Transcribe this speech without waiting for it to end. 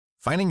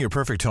Finding your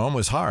perfect home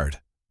was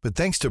hard, but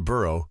thanks to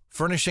Burrow,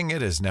 furnishing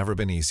it has never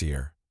been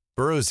easier.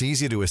 Burrow's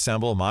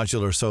easy-to-assemble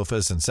modular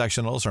sofas and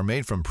sectionals are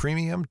made from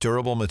premium,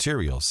 durable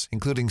materials,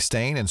 including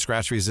stain and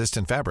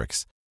scratch-resistant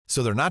fabrics.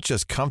 So they're not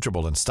just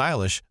comfortable and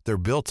stylish, they're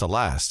built to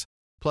last.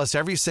 Plus,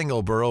 every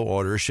single Burrow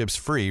order ships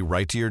free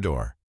right to your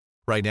door.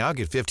 Right now,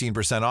 get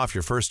 15% off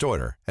your first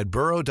order at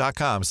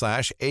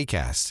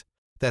burrow.com/ACAST.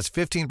 That's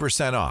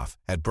 15% off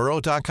at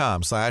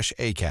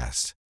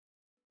burrow.com/ACAST.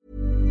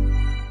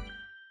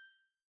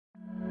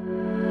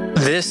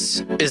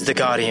 This is The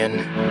Guardian.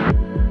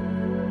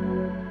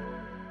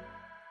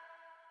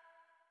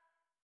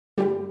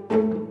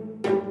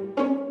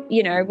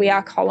 You know, we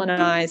are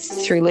colonised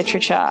through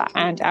literature,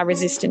 and our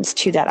resistance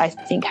to that, I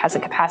think, has a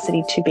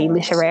capacity to be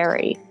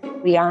literary.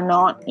 We are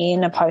not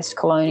in a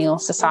post-colonial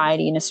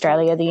society in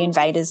Australia. The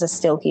invaders are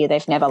still here.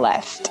 They've never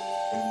left.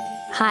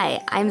 Hi,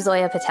 I'm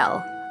Zoya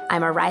Patel.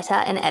 I'm a writer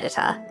and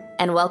editor,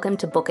 and welcome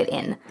to Book It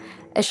In,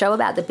 a show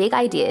about the big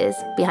ideas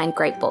behind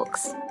great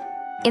books.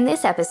 In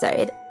this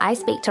episode, I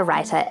speak to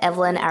writer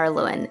Evelyn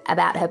Araluen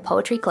about her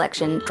poetry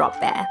collection Drop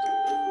Bear.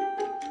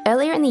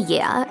 Earlier in the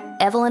year,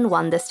 Evelyn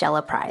won the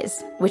Stella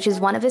Prize, which is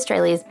one of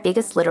Australia's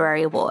biggest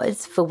literary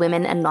awards for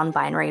women and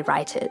non-binary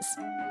writers.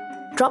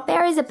 Drop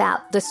Bear is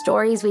about the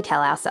stories we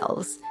tell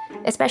ourselves,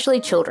 especially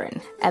children,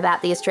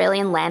 about the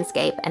Australian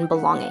landscape and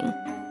belonging.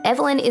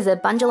 Evelyn is a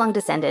Bundjalung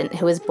descendant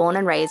who was born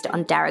and raised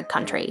on Darug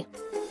country.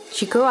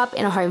 She grew up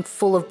in a home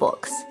full of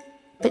books,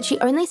 but she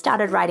only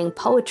started writing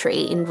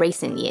poetry in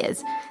recent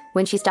years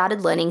when she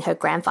started learning her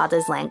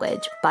grandfather's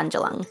language,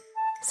 Bundjalung.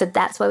 So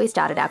that's where we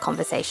started our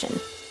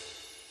conversation.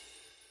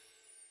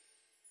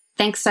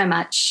 Thanks so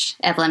much,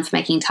 Evelyn, for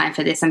making time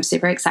for this. I'm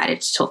super excited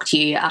to talk to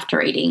you after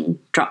reading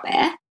Drop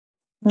Bear.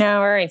 No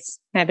worries.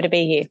 Happy to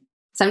be here.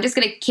 So I'm just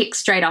going to kick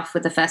straight off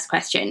with the first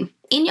question.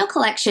 In your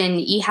collection,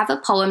 you have a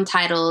poem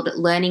titled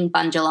Learning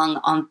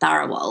Bundjalung on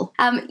Tharawal.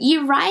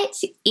 You write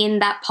in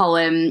that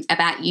poem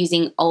about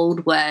using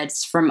old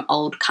words from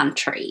old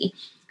country.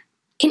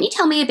 Can you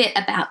tell me a bit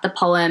about the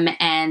poem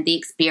and the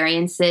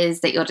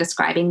experiences that you're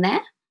describing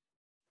there?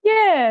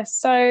 Yeah,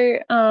 so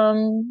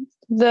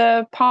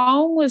the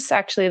poem was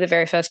actually the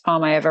very first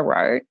poem I ever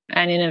wrote,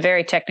 and in a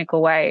very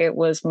technical way, it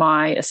was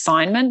my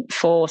assignment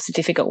for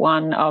Certificate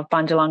 1 of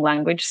Bundjalung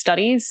Language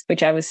Studies,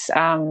 which I was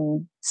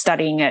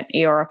studying at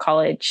Eora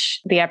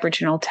College, the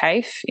Aboriginal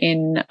TAFE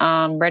in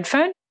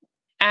Redfern.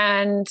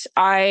 And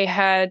I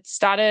had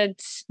started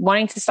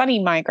wanting to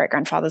study my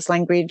great-grandfather's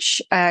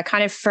language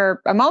kind of for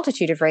a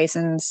multitude of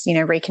reasons, you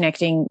know,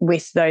 reconnecting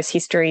with those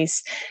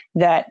histories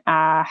that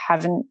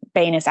haven't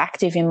been as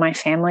active in my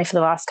family for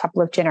the last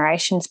couple of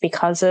generations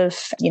because of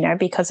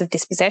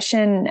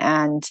dispossession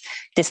and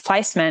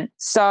displacement.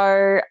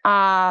 So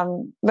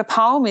the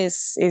poem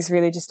is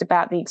really just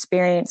about the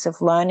experience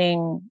of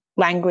learning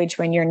language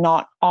when you're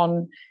not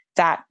on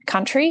that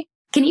country.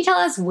 Can you tell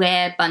us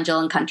where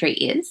Bundjalung country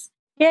is?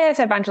 Yeah,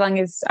 so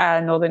Bundjalung is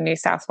northern New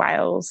South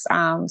Wales,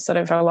 sort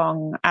of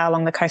along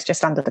the coast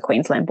just under the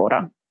Queensland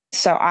border.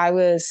 So I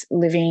was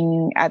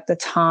living at the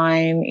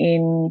time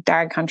in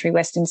Darug country,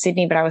 Western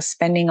Sydney, but I was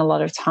spending a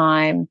lot of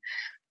time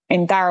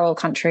in Tharawal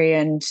country,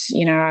 and,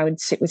 you know, I would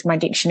sit with my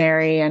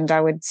dictionary and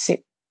I would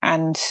sit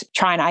and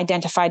try and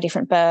identify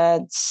different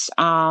birds,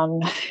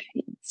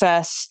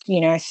 first,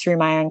 you know, through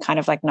my own kind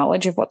of like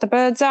knowledge of what the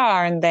birds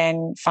are, and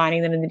then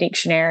finding them in the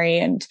dictionary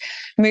and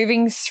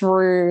moving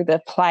through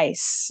the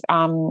place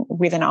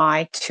with an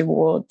eye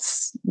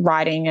towards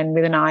writing and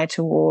with an eye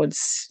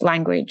towards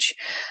language.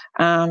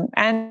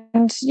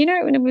 And, you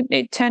know,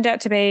 it turned out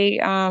to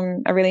be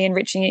a really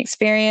enriching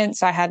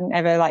experience. I hadn't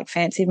ever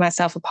fancied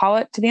myself a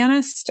poet, to be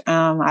honest.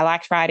 I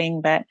liked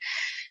writing, but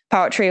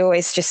poetry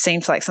always just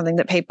seemed like something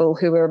that people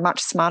who were much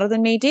smarter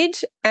than me did.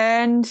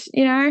 And,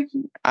 you know,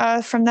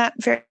 from that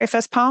very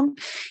first poem,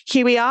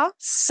 here we are.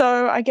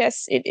 So I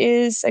guess it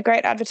is a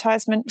great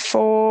advertisement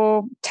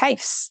for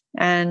TAFEs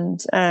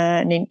and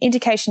an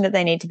indication that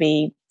they need to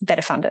be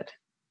better funded.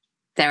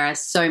 There are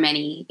so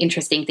many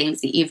interesting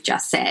things that you've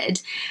just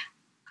said.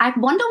 I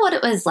wonder what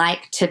it was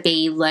like to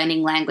be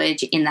learning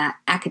language in that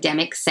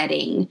academic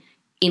setting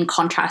in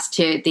contrast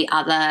to the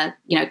other,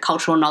 you know,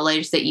 cultural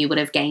knowledge that you would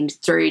have gained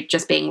through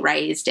just being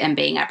raised and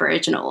being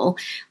Aboriginal.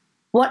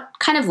 What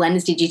kind of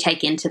lens did you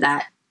take into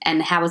that,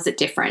 and how was it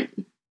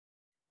different?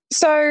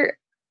 So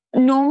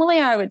normally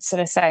I would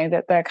sort of say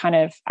that the kind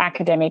of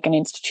academic and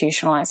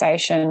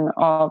institutionalisation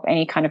of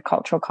any kind of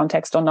cultural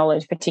context or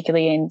knowledge,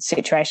 particularly in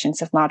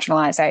situations of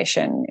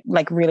marginalisation,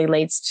 really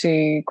leads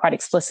to quite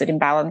explicit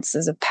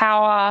imbalances of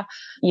power,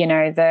 you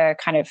know, the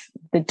kind of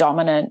the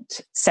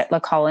dominant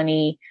settler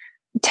colony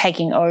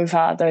taking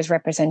over those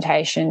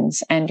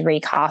representations and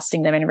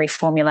recasting them and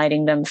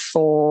reformulating them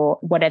for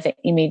whatever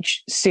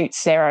image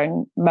suits their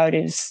own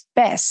motives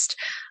best.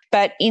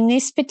 But in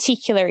this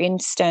particular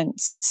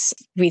instance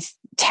with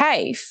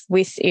TAFE,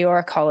 with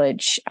Eora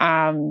College,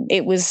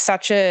 it was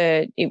such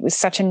a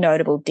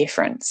notable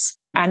difference.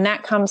 And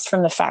that comes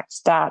from the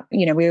fact that,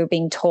 you know, we were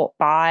being taught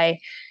by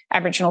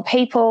Aboriginal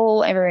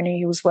people. Everyone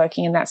who was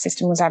working in that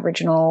system was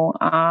Aboriginal,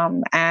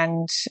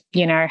 and,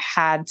 you know,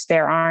 had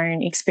their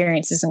own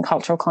experiences and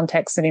cultural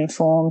contexts that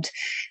informed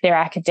their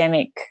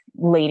academic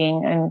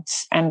leading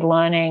and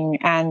learning.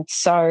 And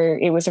so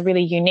it was a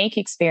really unique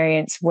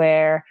experience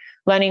where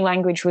learning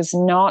language was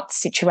not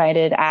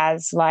situated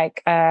as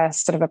like a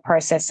sort of a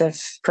process of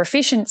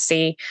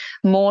proficiency.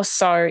 More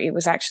so, it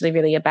was actually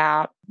really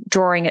about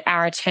drawing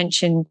our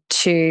attention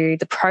to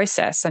the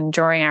process and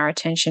drawing our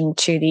attention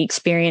to the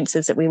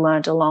experiences that we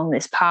learned along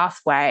this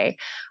pathway,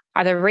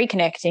 either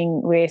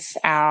reconnecting with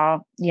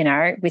our, you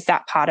know, with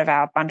that part of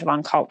our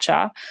Bundjalung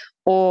culture,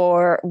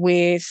 or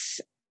with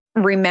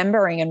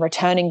remembering and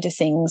returning to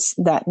things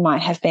that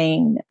might have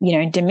been, you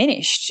know,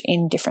 diminished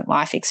in different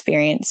life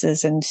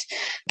experiences and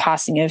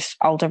passing of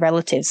older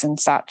relatives and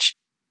such.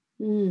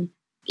 In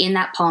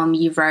that poem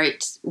you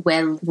wrote,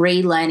 we're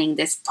relearning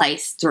this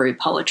place through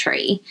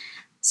poetry.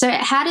 So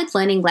how did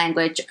learning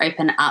language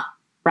open up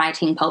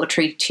writing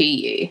poetry to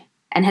you?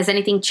 And has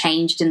anything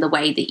changed in the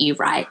way that you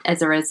write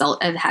as a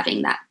result of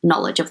having that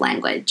knowledge of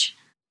language?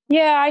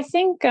 Yeah, I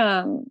think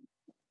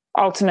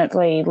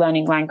ultimately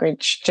learning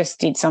language just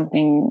did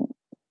something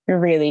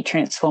really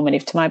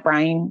transformative to my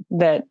brain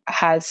that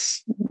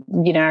has,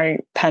 you know,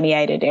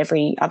 permeated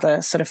every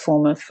other sort of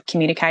form of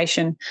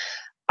communication.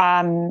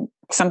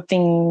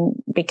 Something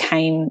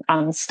became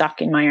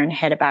unstuck in my own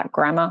head about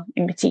grammar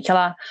in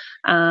particular,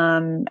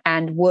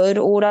 and word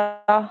order.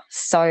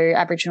 So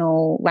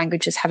Aboriginal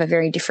languages have a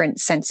very different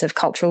sense of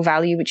cultural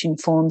value, which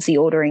informs the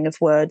ordering of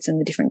words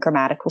and the different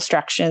grammatical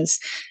structures.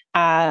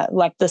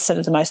 Like the sort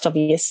of the most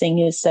obvious thing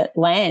is that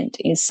land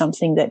is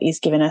something that is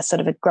given a sort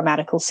of a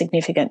grammatical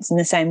significance in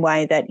the same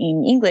way that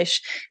in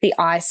English, the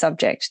I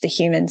subject, the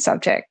human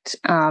subject,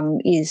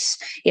 is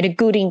in a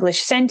good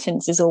English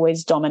sentence is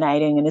always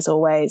dominating and is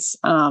always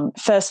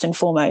first and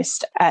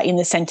foremost in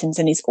the sentence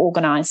and is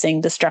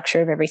organising the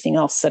structure of everything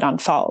else that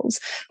unfolds.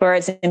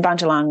 Whereas in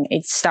Bundjalung,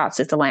 it starts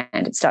with the land,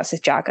 it starts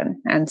with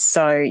jargon. And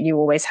so you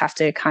always have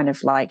to kind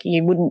of like,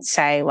 you wouldn't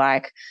say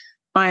like,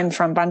 I'm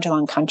from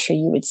Bundjalung country,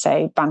 you would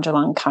say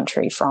Bundjalung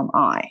country from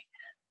I.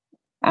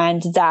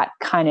 And that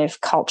kind of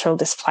cultural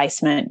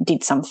displacement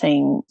did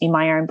something in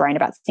my own brain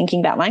about thinking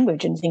about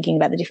language and thinking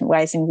about the different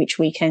ways in which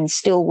we can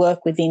still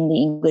work within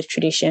the English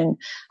tradition,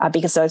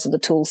 because those are the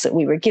tools that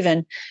we were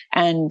given.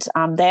 And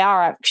they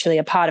are actually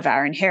a part of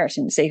our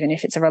inheritance, even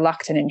if it's a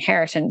reluctant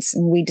inheritance,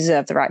 and we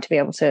deserve the right to be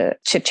able to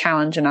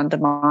challenge and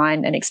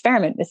undermine and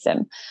experiment with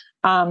them.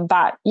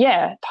 But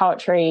yeah,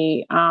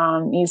 poetry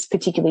is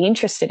particularly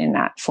interested in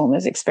that form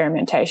of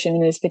experimentation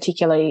and is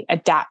particularly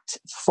adapt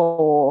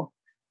for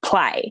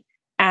play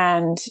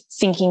and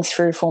thinking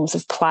through forms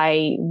of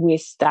play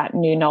with that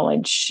new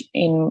knowledge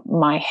in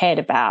my head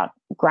about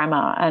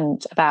grammar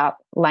and about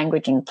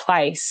language and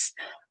place.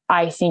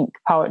 I think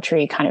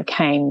poetry kind of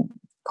came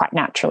quite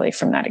naturally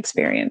from that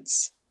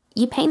experience.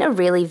 You paint a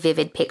really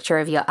vivid picture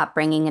of your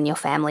upbringing and your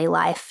family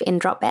life in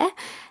Drop Bear,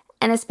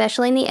 and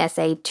especially in the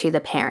essay To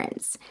the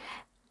Parents.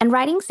 And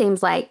writing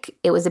seems like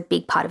it was a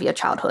big part of your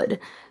childhood.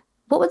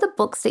 What were the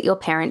books that your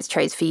parents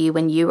chose for you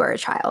when you were a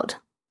child?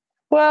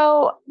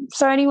 Well,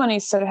 so anyone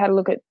who's sort of had a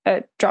look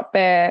at Drop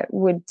Bear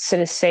would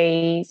sort of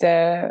see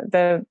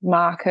the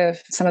mark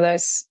of some of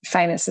those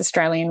famous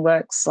Australian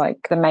works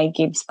like the May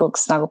Gibbs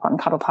books, Snugglepot and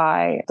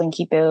Cuddlepie,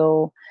 Blinky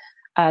Bill,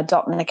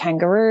 Dot and the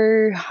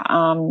Kangaroo,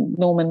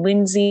 Norman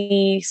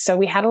Lindsay. So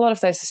we had a lot of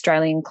those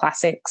Australian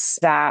classics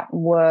that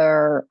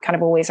were kind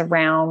of always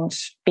around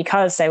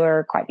because they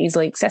were quite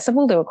easily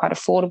accessible. They were quite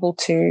affordable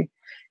to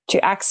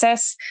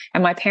access.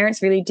 And my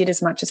parents really did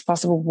as much as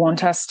possible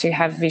want us to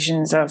have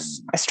visions of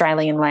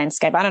Australian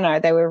landscape. I don't know,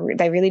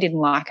 they really didn't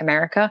like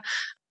America.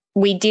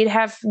 We did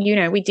have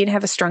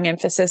a strong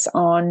emphasis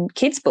on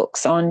kids'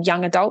 books, on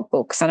young adult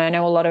books. And I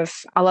know a lot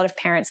of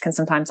parents can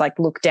sometimes like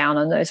look down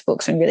on those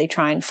books and really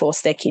try and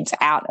force their kids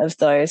out of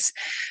those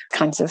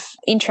kinds of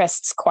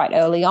interests quite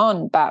early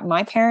on. But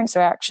my parents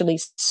are actually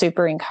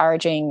super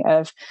encouraging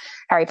of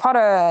Harry Potter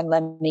and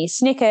Lemony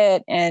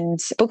Snicket and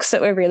books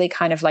that were really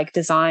kind of like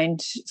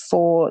designed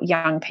for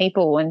young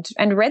people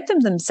and read them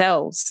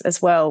themselves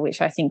as well,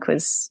 which I think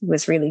was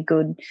really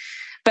good.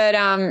 But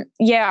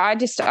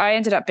I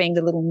ended up being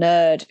the little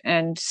nerd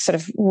and sort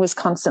of was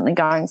constantly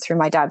going through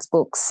my dad's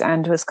books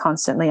and was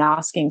constantly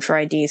asking for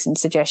ideas and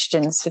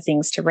suggestions for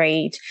things to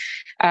read.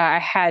 I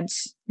had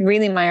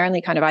really my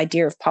only kind of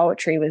idea of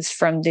poetry was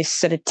from this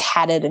sort of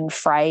tattered and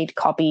frayed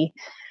copy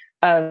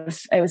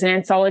it was an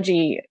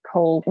anthology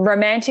called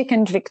Romantic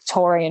and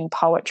Victorian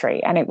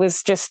Poetry. And it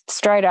was just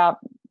straight up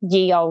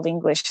ye old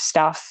English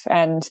stuff.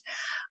 And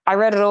I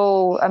read it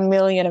all a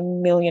million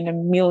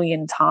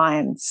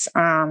times,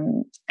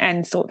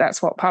 and thought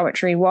that's what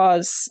poetry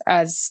was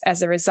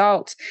as a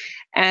result.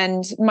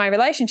 And my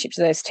relationship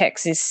to those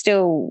texts is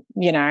still,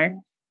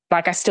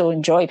 like I still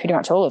enjoy pretty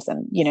much all of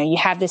them. You know, you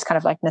have this kind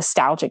of like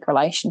nostalgic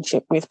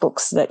relationship with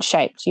books that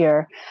shaped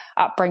your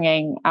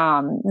upbringing,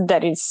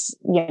 that is,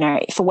 you know,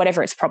 for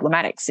whatever its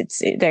problematics,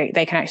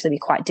 they can actually be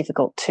quite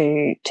difficult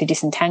to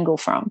disentangle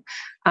from.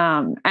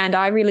 And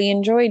I really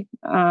enjoyed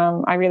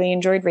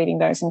reading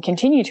those and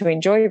continue to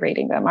enjoy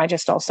reading them. I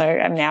just also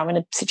am now in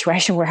a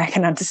situation where I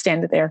can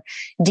understand that they're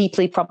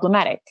deeply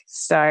problematic.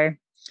 So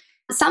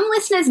some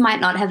listeners might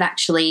not have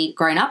actually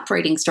grown up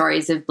reading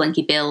stories of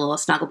Blinky Bill or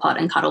Snugglepot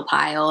and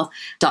Cuddlepie or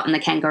Dot and the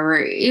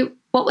Kangaroo.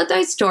 What were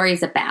those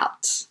stories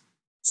about?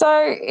 So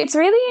it's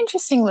really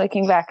interesting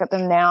looking back at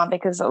them now,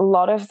 because a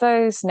lot of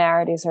those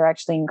narratives are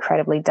actually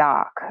incredibly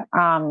dark.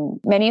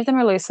 Many of them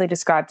are loosely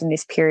described in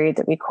this period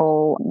that we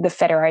call the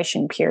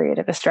Federation period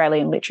of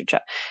Australian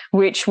literature,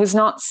 which was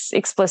not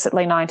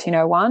explicitly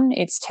 1901.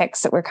 It's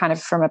texts that were kind of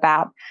from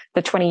about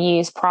the 20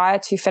 years prior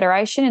to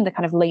Federation and the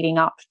kind of leading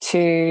up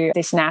to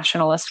this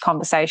nationalist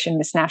conversation,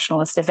 this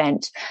nationalist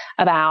event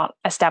about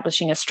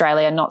establishing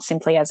Australia not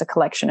simply as a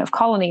collection of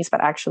colonies,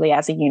 but actually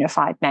as a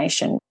unified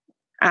nation.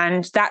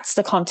 And that's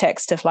the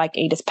context of like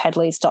Edith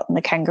Pedley's Dot and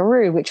the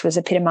Kangaroo, which was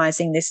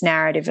epitomising this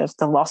narrative of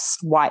the lost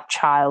white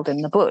child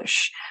in the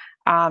bush.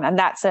 And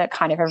that's a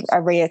kind of a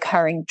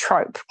reoccurring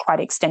trope quite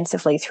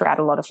extensively throughout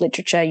a lot of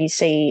literature. You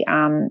see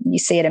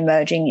it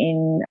emerging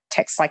in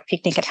texts like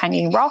Picnic at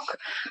Hanging Rock,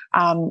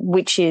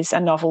 which is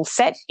a novel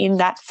set in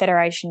that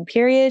Federation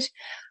period.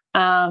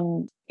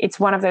 It's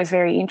one of those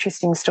very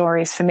interesting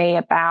stories for me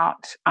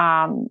about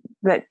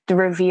that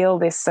reveal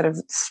this sort of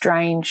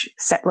strange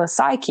settler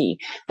psyche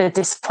that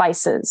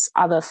displaces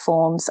other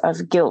forms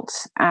of guilt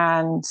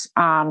and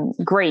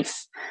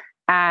grief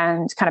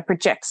and kind of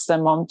projects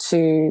them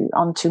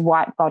onto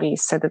white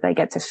bodies so that they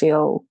get to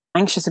feel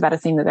anxious about a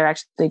thing that they're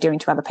actually doing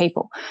to other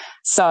people.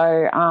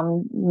 So,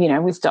 you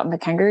know, with Dot and the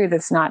Kangaroo,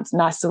 this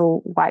nice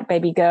little white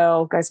baby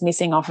girl goes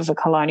missing off of a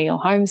colonial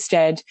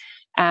homestead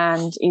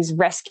and is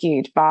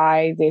rescued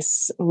by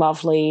this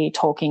lovely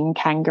talking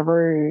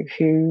kangaroo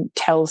who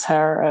tells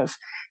her of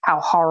how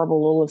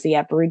horrible all of the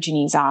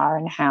Aborigines are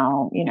and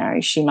how, you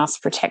know, she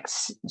must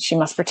protect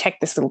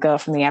this little girl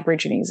from the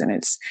Aborigines. And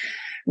it's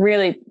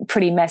really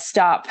pretty messed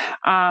up.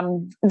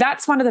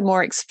 That's one of the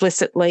more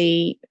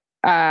explicitly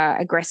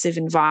aggressive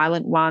and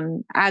violent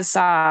one, as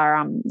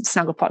are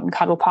Snugglepot and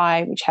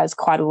Cuddlepie, which has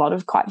quite a lot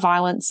of quite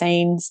violent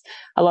scenes,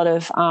 a lot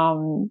of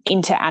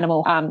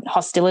inter-animal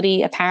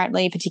hostility,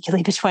 apparently,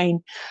 particularly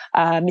between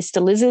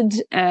Mr. Lizard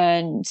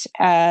and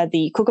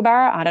the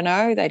Kookaburra. I don't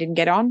know, they didn't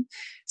get on.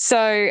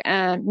 So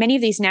many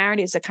of these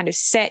narratives are kind of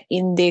set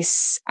in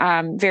this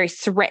very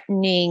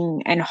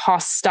threatening and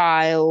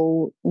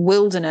hostile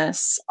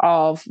wilderness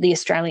of the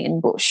Australian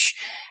bush.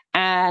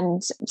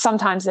 And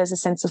sometimes there's a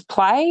sense of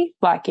play,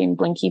 like in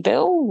Blinky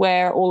Bill,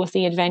 where all of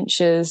the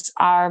adventures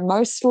are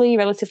mostly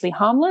relatively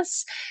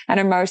harmless and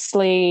are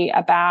mostly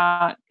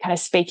about kind of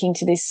speaking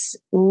to this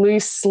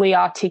loosely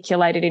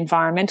articulated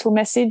environmental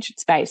message.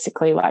 It's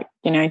basically like,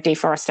 you know,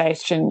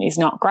 deforestation is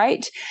not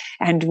great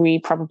and we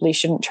probably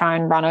shouldn't try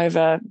and run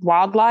over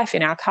wildlife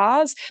in our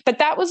cars. But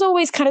that was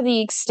always kind of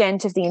the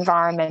extent of the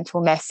environmental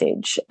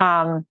message.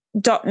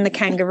 Dot and the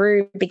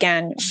Kangaroo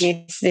began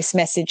with this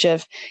message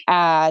of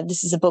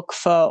this is a book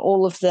for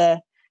all of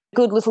the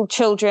good little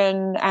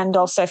children and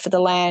also for the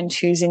land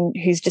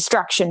whose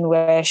destruction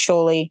we're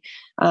surely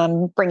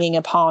bringing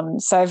upon.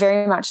 So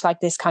very much like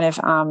this kind of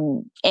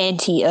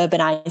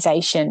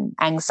anti-urbanization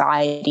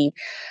anxiety.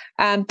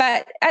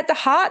 But at the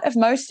heart of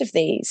most of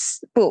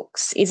these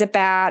books is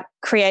about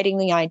creating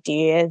the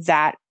idea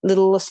that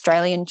little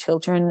Australian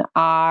children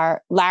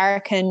are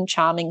larrikin,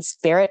 charming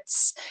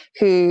spirits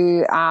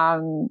who,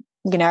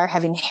 you know,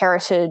 have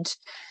inherited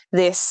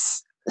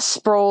this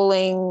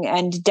sprawling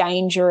and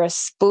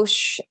dangerous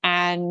bush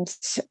and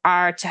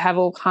are to have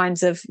all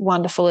kinds of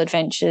wonderful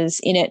adventures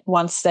in it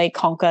once they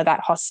conquer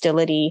that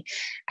hostility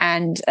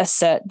and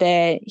assert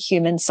their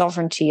human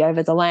sovereignty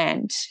over the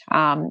land.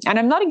 And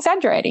I'm not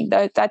exaggerating,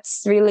 though.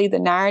 That's really the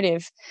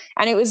narrative.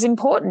 And it was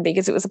important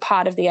because it was a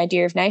part of the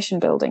idea of nation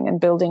building and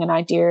building an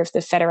idea of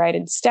the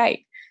federated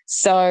state.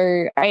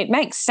 So it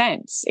makes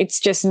sense. It's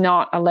just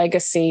not a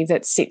legacy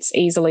that sits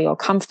easily or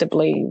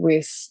comfortably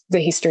with the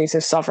histories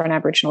of sovereign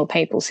Aboriginal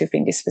peoples who've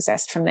been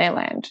dispossessed from their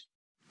land.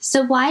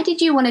 So why did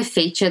you want to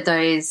feature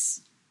those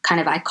kind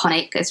of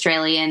iconic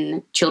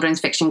Australian children's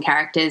fiction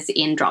characters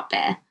in Drop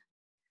Bear?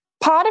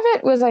 Part of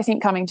it was, I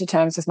think, coming to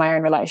terms with my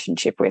own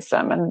relationship with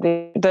them and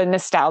the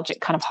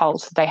nostalgic kind of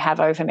hold they have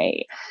over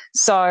me.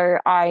 So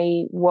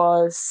I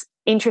was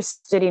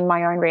interested in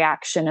my own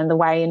reaction and the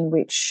way in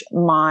which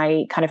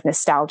my kind of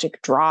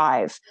nostalgic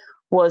drive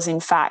was in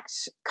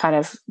fact kind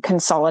of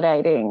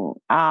consolidating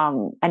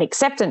an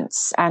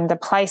acceptance and a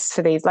place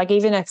for these, like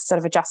even a sort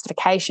of a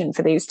justification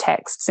for these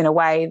texts in a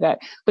way that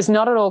was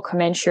not at all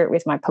commensurate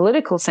with my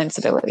political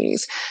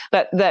sensibilities,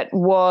 but that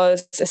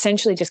was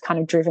essentially just kind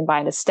of driven by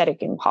an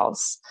aesthetic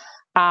impulse.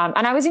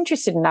 And I was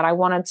interested in that. I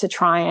wanted to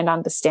try and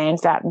understand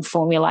that and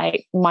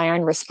formulate my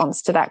own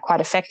response to that quite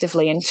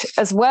effectively. And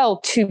as well,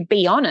 to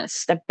be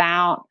honest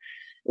about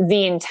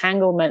the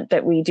entanglement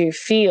that we do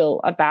feel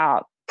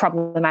about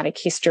problematic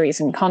histories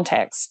and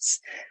contexts.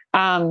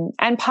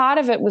 And part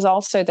of it was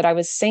also that I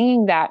was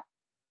seeing that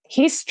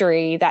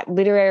history, that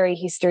literary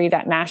history,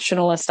 that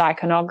nationalist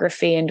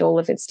iconography and all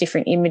of its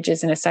different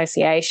images and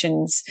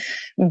associations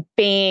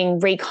being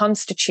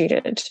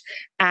reconstituted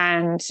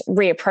and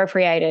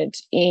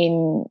reappropriated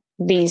in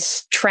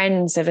these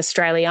trends of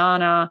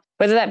Australiana,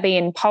 whether that be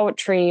in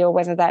poetry or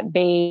whether that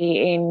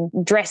be in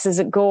dresses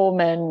at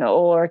Gorman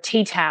or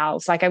tea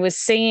towels. Like I was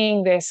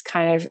seeing this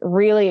kind of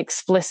really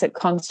explicit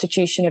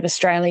constitution of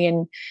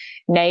Australian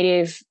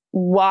native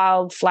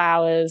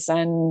wildflowers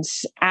and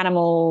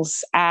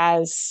animals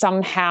as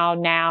somehow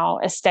now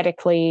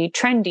aesthetically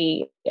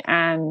trendy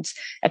and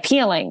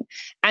appealing.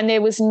 And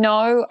there was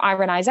no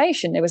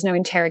ironization, there was no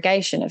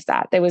interrogation of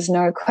that. There was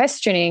no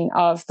questioning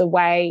of the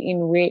way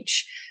in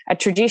which a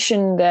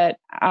tradition that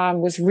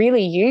was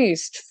really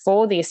used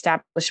for the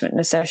establishment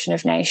and assertion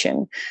of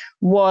nation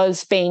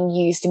was being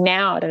used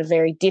now at a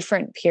very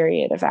different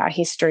period of our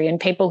history.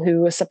 And people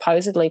who were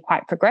supposedly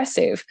quite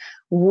progressive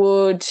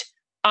would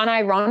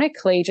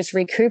unironically just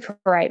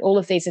recuperate all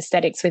of these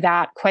aesthetics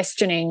without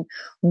questioning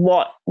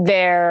what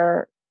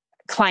their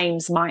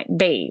claims might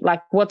be.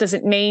 Like, what does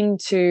it mean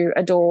to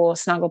adore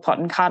Snugglepot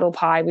and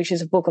Cuddlepie, which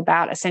is a book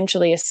about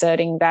essentially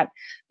asserting that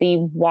the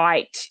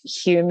white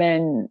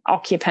human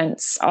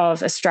occupants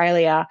of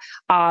Australia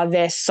are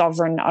their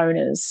sovereign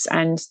owners,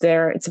 and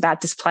it's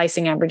about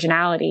displacing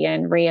Aboriginality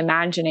and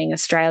reimagining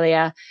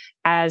Australia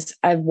as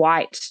a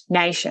white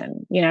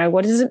nation. You know,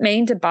 what does it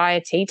mean to buy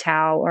a tea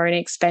towel or an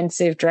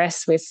expensive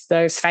dress with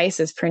those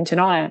faces printed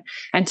on it,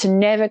 and to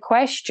never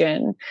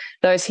question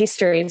those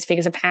histories,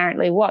 because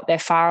apparently they're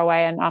far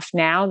away enough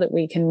now that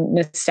we can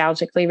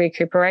nostalgically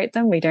recuperate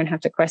them. We don't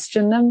have to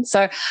question them.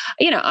 So,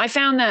 you know, I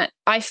found that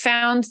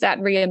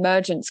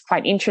reemergence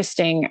quite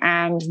interesting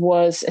and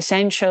was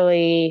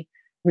essentially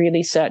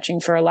really searching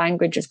for a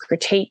language of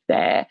critique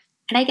there.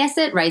 And I guess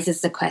it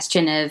raises the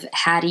question of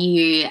how do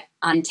you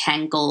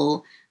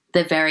untangle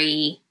the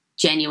very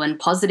genuine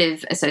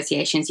positive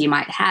associations you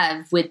might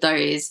have with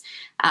those,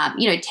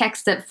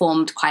 texts that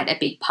formed quite a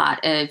big part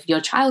of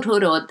your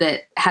childhood or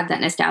that have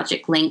that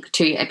nostalgic link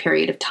to a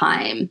period of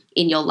time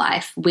in your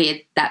life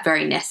with that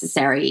very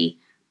necessary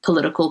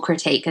political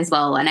critique as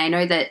well. And I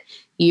know that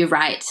you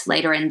write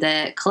later in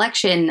the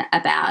collection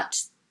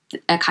about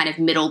a kind of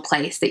middle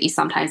place that you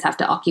sometimes have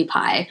to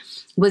occupy.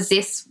 Was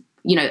this,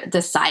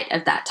 the site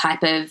of that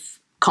type of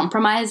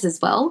compromise as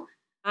well?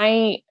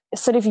 I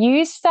sort of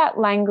used that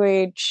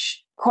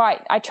language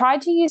I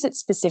tried to use it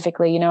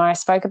specifically. I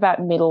spoke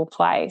about middle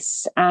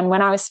place. And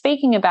when I was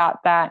speaking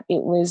about that,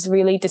 it was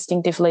really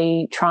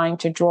distinctively trying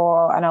to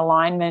draw an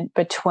alignment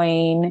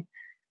between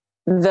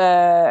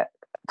the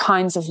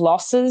kinds of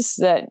losses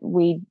that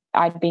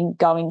I'd been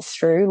going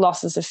through,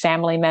 losses of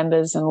family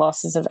members and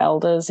losses of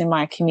elders in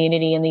my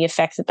community, and the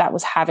effect that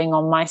was having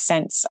on my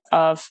sense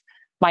of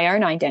my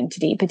own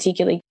identity,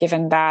 particularly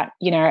given that,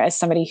 as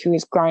somebody who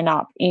has grown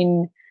up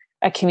in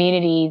a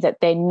community that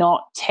they're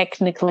not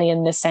technically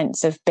in the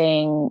sense of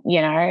being,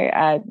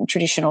 a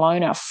traditional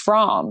owner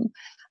from,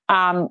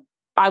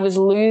 I was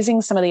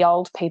losing some of the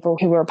old people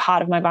who were a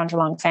part of my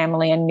Bunjalung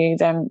family and knew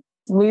them,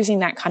 losing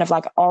that kind of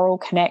like oral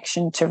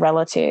connection to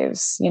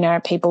relatives,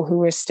 people who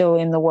were still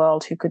in the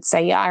world who could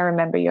say, yeah, I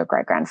remember your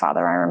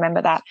great-grandfather, I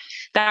remember that.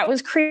 That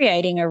was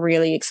creating a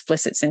really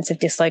explicit sense of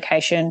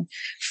dislocation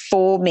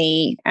for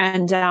me.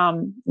 And,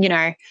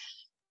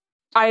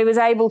 I was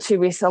able to,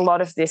 with a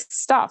lot of this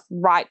stuff,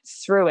 write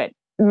through it,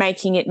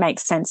 making it make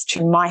sense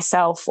to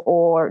myself,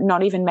 or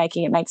not even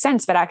making it make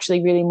sense, but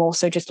actually really more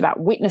so just about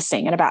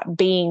witnessing and about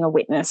being a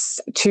witness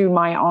to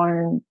my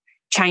own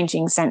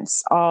changing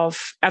sense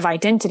of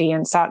identity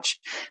and such.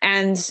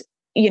 And,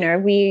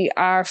 we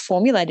are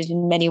formulated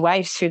in many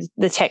ways through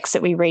the texts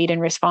that we read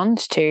and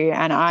respond to.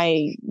 And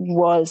I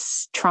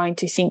was trying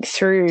to think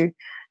through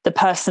the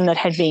person that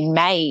had been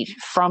made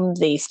from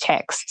these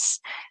texts.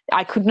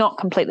 I could not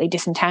completely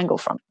disentangle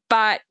from.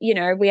 But,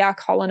 we are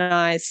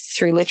colonized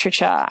through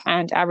literature,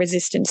 and our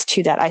resistance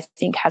to that, I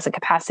think, has a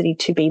capacity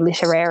to be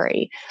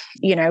literary.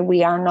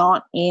 We are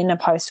not in a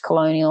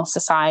post-colonial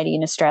society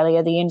in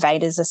Australia. The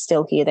invaders are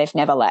still here. They've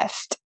never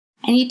left.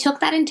 And you took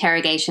that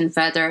interrogation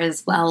further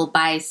as well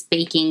by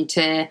speaking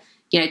to,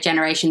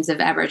 generations of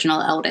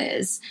Aboriginal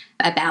elders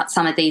about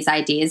some of these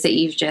ideas that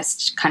you've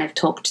just kind of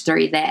talked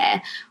through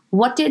there.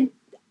 What did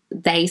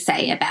they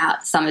say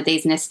about some of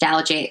these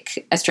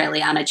nostalgic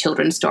Australiana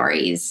children's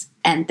stories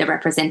and the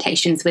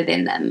representations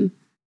within them?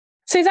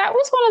 So that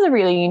was one of the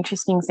really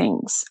interesting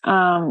things.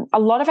 A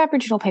lot of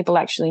Aboriginal people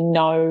actually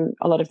know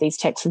a lot of these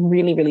texts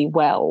really, really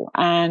well,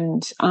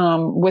 and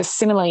were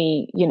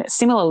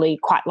similarly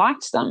quite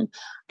liked them.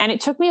 And it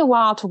took me a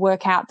while to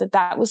work out that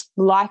that was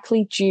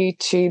likely due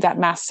to that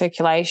mass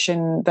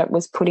circulation that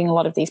was putting a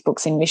lot of these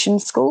books in mission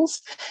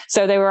schools.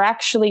 So they were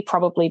actually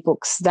probably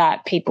books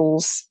that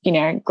people's,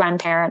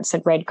 grandparents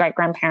had read,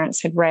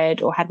 great-grandparents had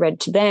read or had read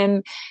to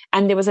them.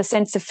 And there was a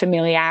sense of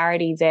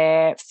familiarity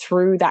there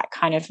through that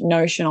kind of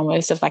notion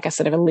almost of like a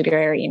sort of a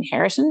literary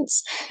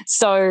inheritance.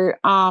 So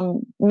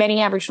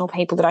many Aboriginal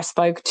people that I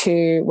spoke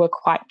to were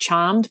quite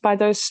charmed by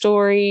those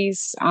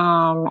stories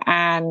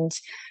and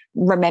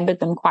remembered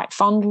them quite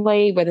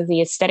fondly, whether the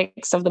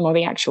aesthetics of them or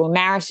the actual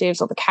narratives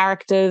or the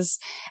characters.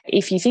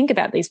 If you think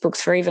about these books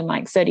for even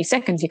like 30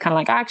 seconds, you're kind of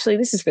like, actually,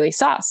 this is really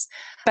sus.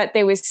 But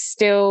there was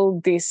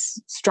still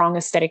this strong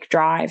aesthetic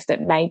drive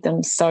that made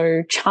them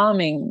so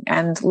charming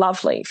and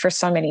lovely for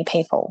so many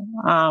people.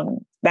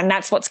 And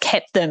that's what's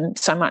kept them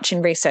so much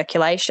in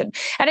recirculation.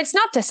 And it's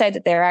not to say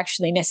that they're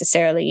actually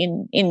necessarily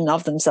in and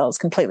of themselves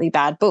completely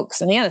bad books.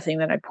 And the other thing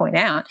that I'd point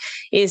out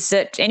is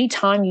that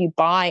anytime you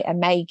buy a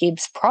May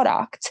Gibbs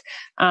product,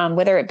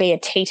 whether it be a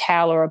tea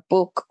towel or a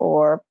book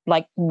or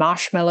like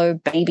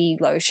marshmallow baby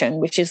lotion,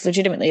 which is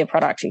legitimately a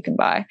product you can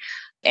buy,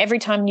 every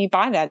time you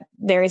buy that,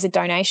 there is a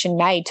donation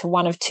made to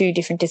one of two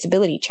different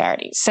disability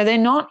charities. So they're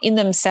not in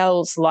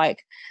themselves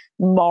like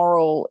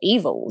moral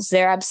evils.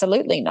 They're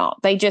absolutely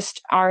not. They just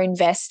are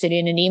invested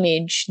in an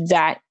image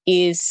that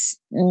is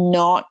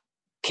not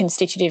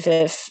constitutive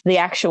of the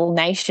actual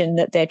nation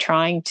that they're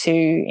trying to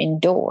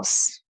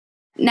endorse.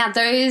 Now,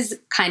 those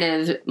kind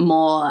of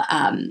more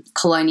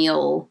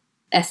colonial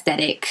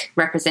aesthetic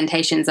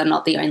representations are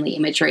not the only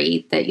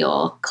imagery that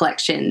your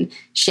collection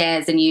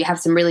shares, and you have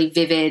some really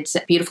vivid,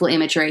 beautiful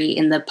imagery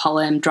in the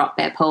poem Drop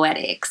Bear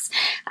Poetics.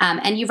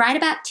 And you write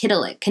about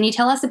Tiddalik. Can you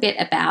tell us a bit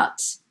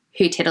about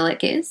who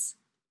Tiddalik is?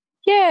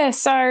 Yeah,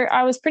 so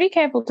I was pretty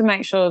careful to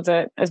make sure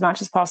that as much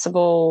as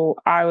possible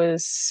I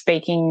was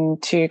speaking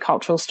to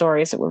cultural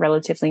stories that were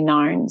relatively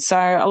known. So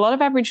a lot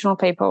of Aboriginal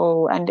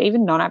people and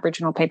even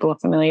non-Aboriginal people are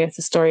familiar with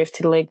the story of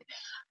Tiddalik.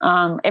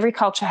 Every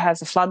culture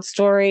has a flood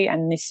story,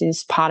 and this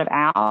is part of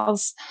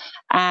ours.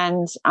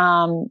 And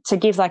to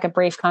give like a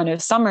brief kind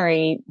of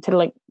summary,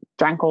 Tiddalik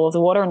drank all of the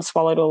water and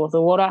swallowed all of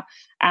the water,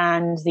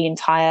 and the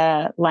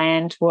entire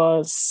land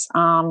was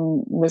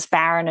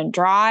barren and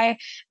dry,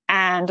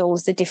 and all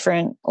of the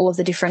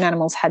different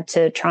animals had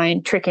to try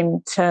and trick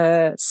him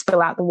to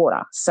spill out the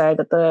water so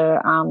that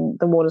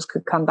the waters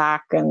could come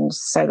back, and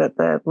so that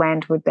the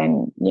land would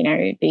then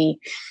be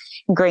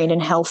green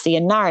and healthy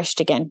and nourished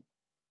again.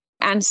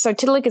 And so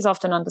Tiddalik is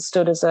often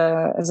understood as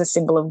a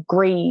symbol of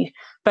greed,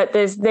 but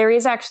there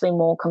is actually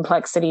more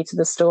complexity to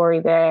the story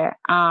there.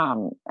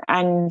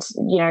 And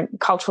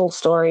cultural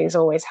stories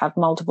always have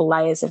multiple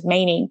layers of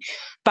meaning,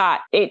 but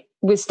it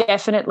was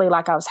definitely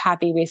like I was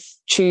happy with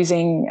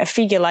choosing a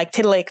figure like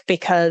Tiddalik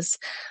because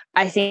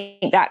I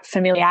think that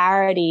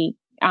familiarity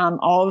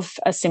of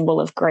a symbol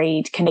of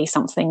greed can be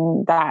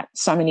something that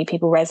so many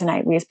people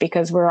resonate with,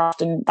 because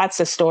that's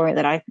a story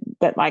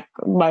that like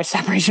most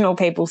Aboriginal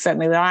people,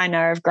 certainly that I know,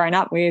 have grown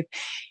up with,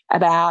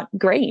 about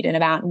greed and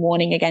about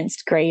warning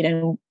against greed,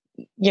 and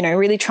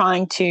really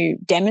trying to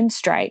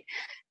demonstrate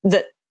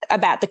that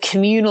about the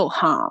communal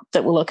harm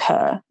that will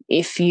occur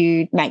if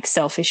you make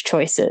selfish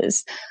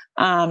choices,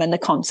 and the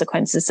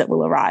consequences that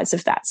will arise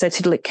of that. So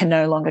Tiddalik can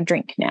no longer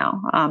drink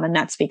now, and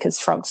that's because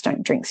frogs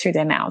don't drink through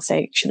their mouths,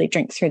 they actually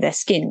drink through their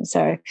skin.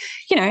 So,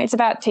 it's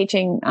about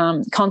teaching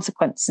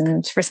consequence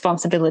and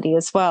responsibility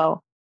as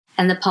well.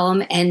 And the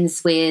poem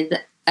ends with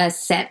a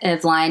set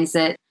of lines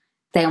that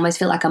they almost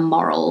feel like a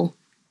moral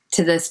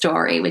to the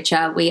story, which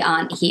are, "We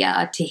aren't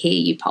here to hear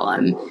you,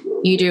 poem.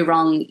 You do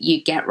wrong,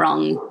 you get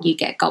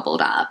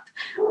gobbled up."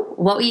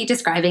 What were you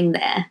describing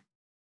there?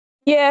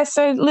 Yeah,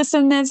 so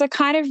listen, there's a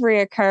kind of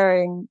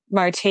reoccurring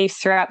motif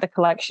throughout the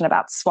collection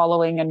about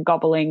swallowing and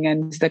gobbling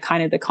and the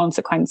kind of the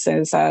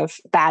consequences of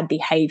bad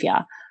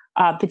behaviour,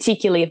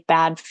 particularly of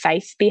bad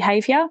faith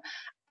behaviour.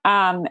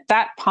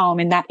 That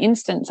poem, in that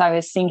instance, I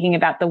was thinking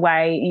about the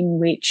way in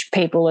which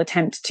people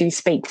attempt to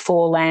speak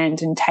for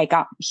land and take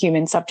up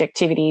human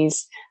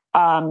subjectivities,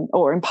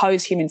 or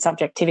impose human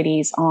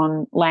subjectivities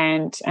on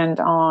land and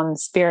on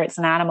spirits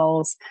and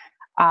animals,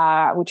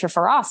 which are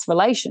for us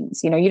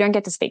relations. You don't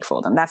get to speak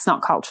for them. That's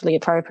not culturally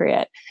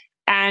appropriate.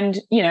 And,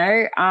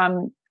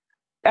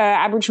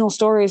 Aboriginal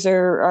stories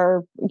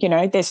are,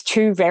 there's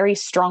two very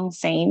strong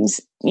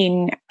themes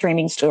in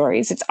dreaming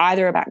stories. It's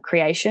either about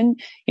creation,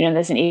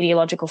 there's an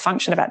ideological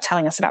function about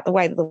telling us about the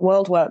way that the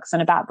world works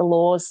and about the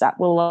laws that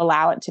will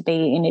allow it to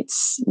be in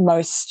its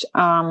most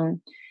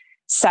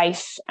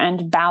safe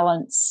and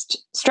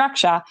balanced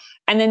structure.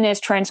 And then there's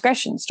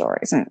transgression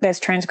stories, and there's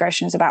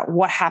transgressions about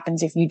what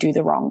happens if you do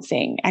the wrong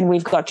thing. And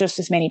we've got just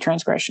as many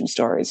transgression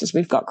stories as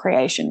we've got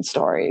creation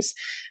stories.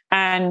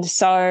 And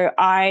so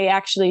I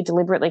actually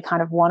deliberately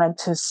kind of wanted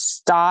to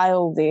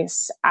style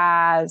this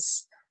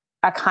as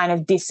a kind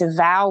of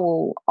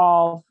disavowal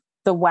of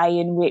the way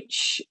in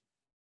which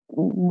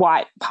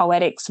white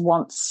poetics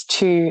wants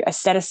to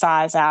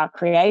aestheticize our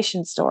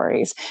creation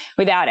stories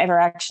without ever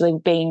actually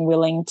being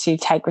willing to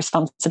take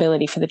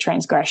responsibility for the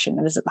transgression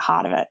that is at the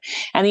heart of it.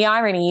 And the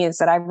irony is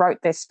that I wrote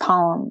this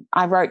poem,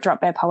 I wrote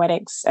Drop Bear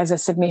Poetics as a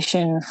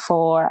submission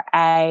for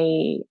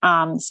a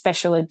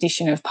special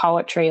edition of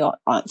poetry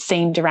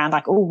themed around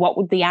like, oh, what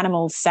would the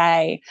animals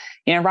say?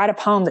 You know, write a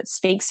poem that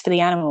speaks for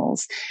the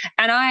animals.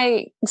 And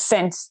I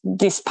sent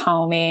this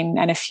poem in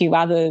and a few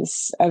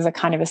others as a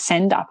kind of a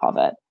send-up of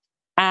it.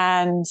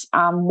 And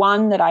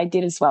one that I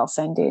did as well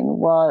send in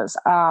was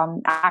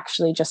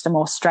actually just a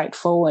more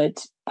straightforward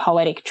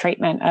poetic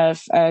treatment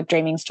of a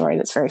dreaming story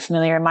that's very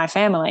familiar in my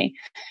family.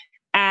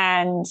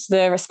 And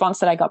the response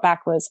that I got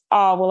back was,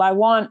 oh, well, I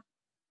want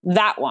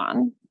that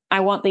one. I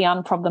want the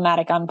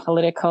unproblematic,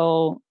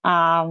 unpolitical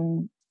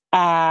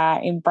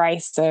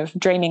embrace of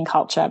dreaming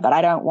culture, but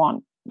I don't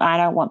want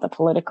the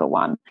political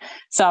one.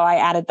 So I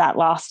added that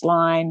last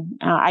line.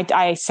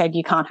 I said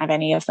you can't have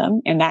any of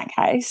them in that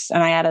case.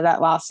 And I added that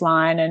last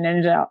line and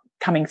ended up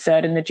coming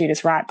third in the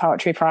Judith Wright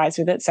Poetry Prize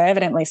with it. So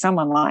evidently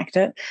someone liked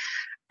it.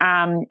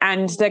 And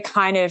the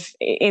kind of,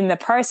 in the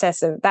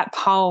process of that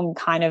poem,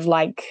 kind of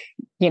like,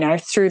 you know,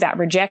 through that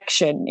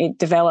rejection, it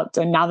developed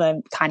another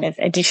kind of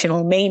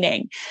additional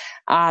meaning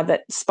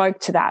that spoke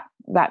to that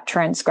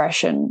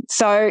transgression.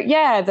 So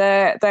yeah,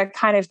 the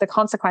kind of the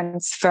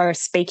consequence for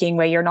speaking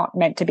where you're not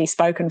meant to be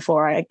spoken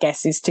for, I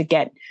guess, is to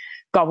get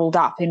gobbled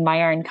up in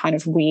my own kind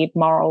of weird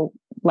moral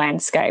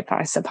landscape,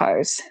 I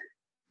suppose.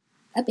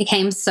 That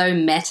became so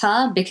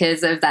meta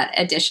because of that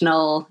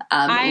additional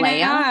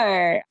layer.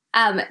 I know.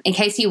 In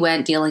case you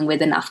weren't dealing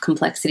with enough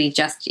complexity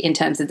just in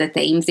terms of the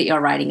themes that you're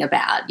writing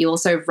about, you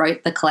also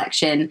wrote the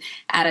collection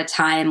at a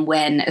time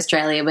when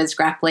Australia was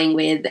grappling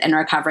with and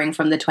recovering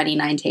from the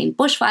 2019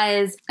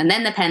 bushfires and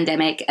then the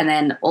pandemic and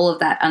then all of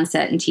that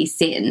uncertainty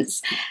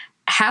since.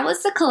 How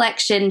was the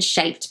collection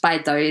shaped by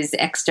those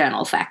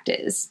external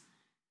factors?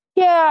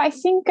 Yeah, I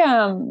think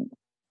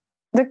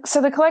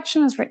so the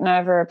collection was written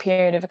over a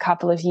period of a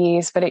couple of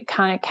years, but it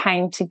kind of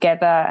came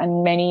together,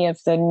 and many of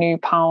the new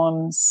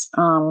poems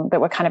that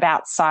were kind of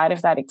outside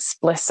of that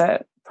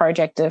explicit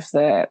project of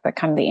the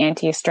kind of the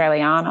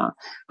anti-Australiana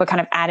were kind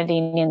of added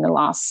in the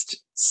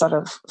last sort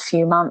of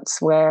few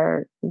months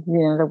where, you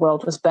know, the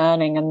world was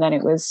burning and then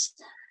it was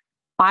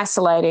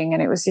isolating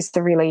and it was just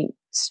a really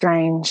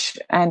strange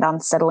and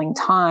unsettling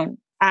time.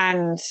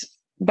 And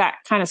that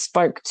kind of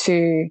spoke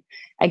to,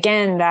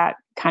 again, that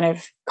kind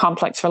of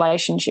complex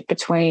relationship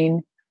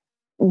between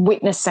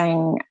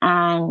witnessing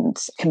and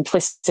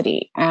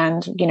complicity,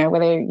 and, you know,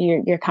 whether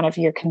your kind of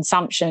your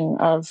consumption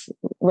of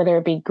whether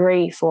it be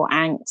grief or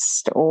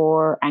angst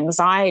or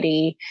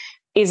anxiety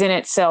is in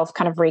itself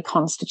kind of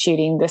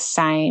reconstituting the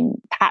same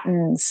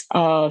patterns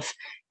of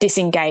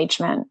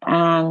disengagement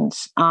and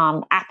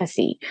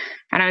apathy.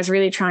 And I was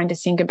really trying to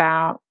think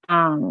about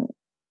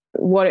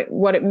what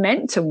it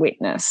meant to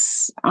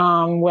witness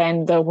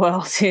when the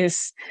world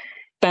is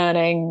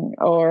burning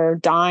or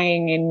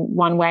dying in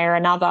one way or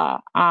another.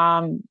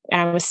 And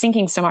I was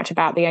thinking so much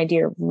about the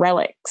idea of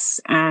relics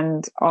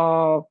and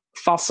of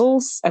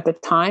fossils at the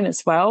time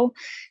as well.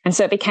 And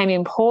so it became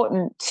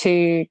important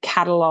to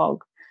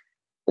catalogue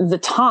the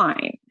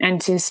time and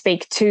to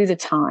speak to the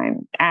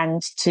time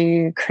and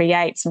to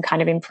create some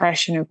kind of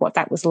impression of what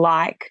that was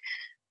like,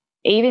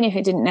 even if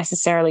it didn't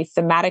necessarily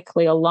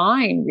thematically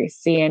align with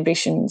the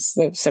ambitions,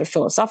 the sort of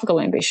philosophical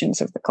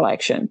ambitions of the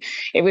collection.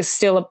 It was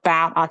still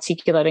about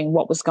articulating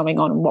what was going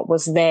on and what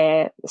was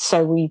there,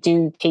 so we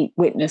do keep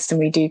witness and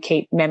we do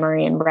keep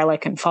memory and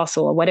relic and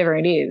fossil or whatever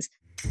it is.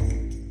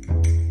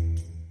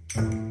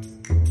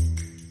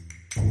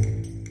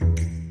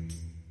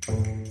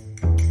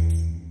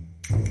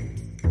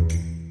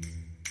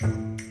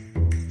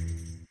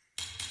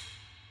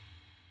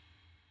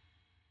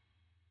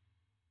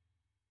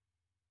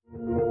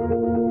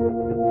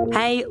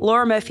 Hey,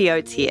 Laura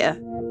Murphy-Oates here.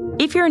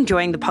 If you're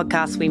enjoying the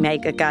podcasts we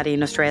make at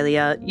Guardian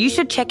Australia, you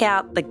should check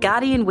out the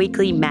Guardian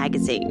Weekly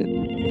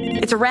magazine.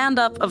 It's a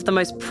roundup of the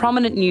most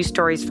prominent news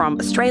stories from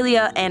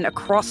Australia and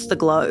across the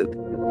globe.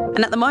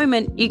 And at the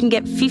moment, you can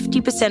get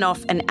 50%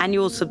 off an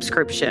annual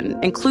subscription,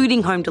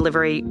 including home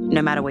delivery,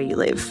 no matter where you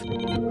live.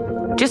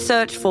 Just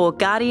search for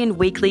Guardian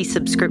Weekly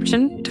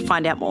subscription to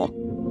find out more.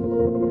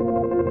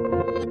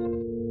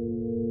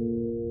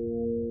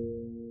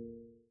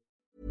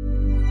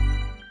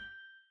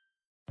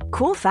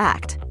 Cool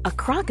fact, a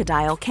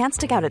crocodile can't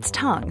stick out its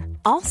tongue.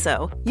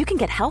 Also, you can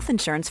get health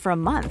insurance for a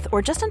month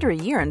or just under a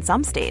year in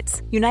some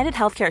states. United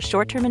Healthcare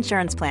short-term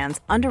insurance plans,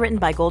 underwritten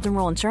by Golden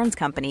Rule Insurance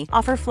Company,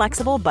 offer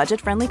flexible,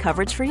 budget-friendly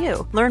coverage for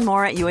you. Learn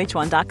more at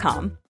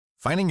uh1.com.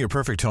 Finding your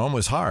perfect home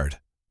was hard,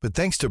 but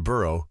thanks to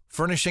Burrow,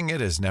 furnishing it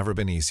has never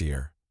been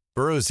easier.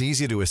 Burrow's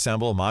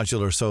easy-to-assemble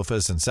modular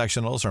sofas and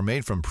sectionals are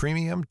made from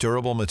premium,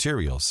 durable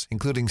materials,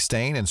 including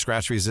stain and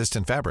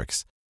scratch-resistant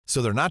fabrics.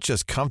 So they're not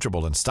just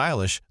comfortable and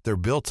stylish, they're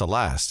built to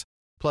last.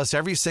 Plus,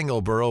 every single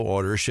Burrow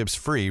order ships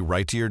free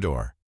right to your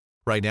door.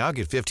 Right now,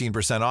 get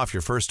 15% off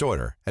your first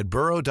order at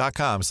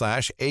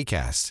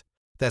burrow.com/ACAST.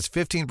 That's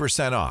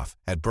 15% off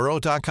at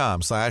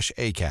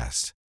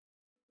burrow.com/ACAST.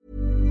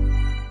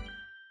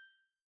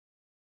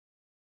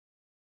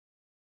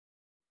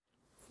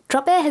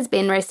 Drop Bear has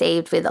been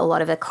received with a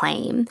lot of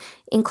acclaim,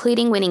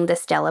 including winning the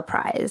Stella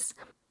Prize.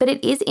 But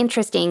it is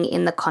interesting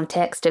in the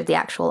context of the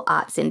actual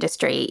arts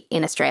industry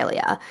in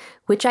Australia,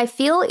 which I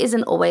feel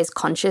isn't always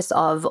conscious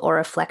of or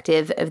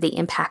reflective of the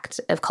impact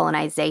of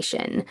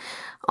colonisation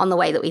on the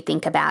way that we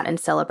think about and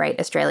celebrate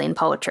Australian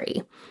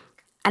poetry.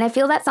 And I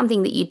feel that's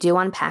something that you do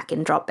unpack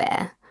in Drop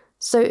Bear.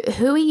 So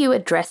who are you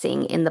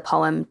addressing in the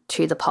poem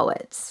To the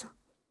Poets?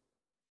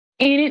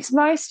 In its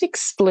most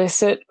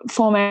explicit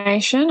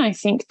formation, I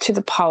think To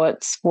the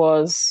Poets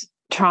was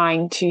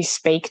trying to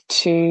speak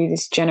to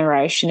this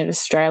generation of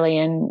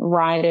Australian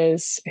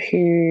writers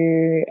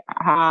who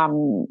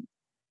kind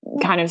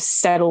of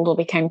settled or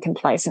became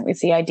complacent with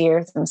the idea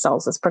of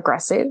themselves as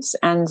progressives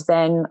and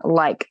then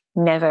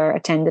never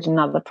attended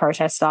another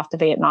protest after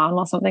Vietnam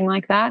or something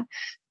like that.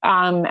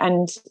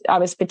 And I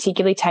was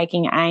particularly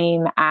taking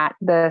aim at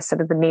the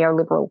sort of the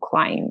neoliberal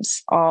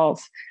claims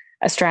of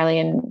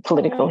Australian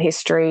political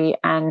history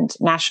and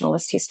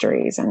nationalist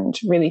histories, and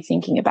really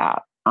thinking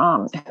about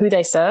who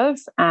they serve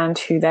and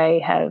who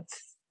they have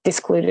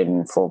discluded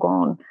and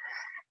foregone.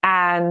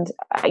 And,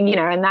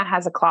 and that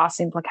has a class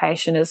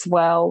implication as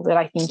well that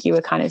I think you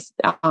were kind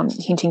of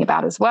hinting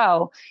about as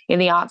well in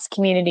the arts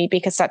community,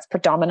 because that's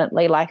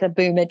predominantly like a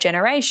boomer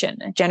generation,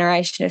 a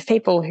generation of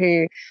people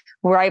who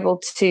were able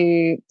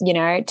to,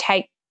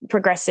 take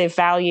progressive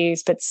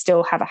values but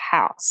still have a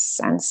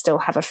house and still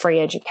have a free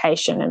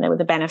education. And they were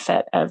the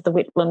benefit of the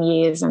Whitlam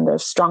years and the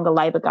stronger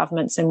Labor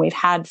governments than we've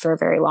had for a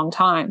very long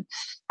time.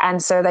 And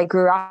so they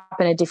grew up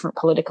in a different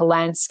political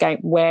landscape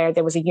where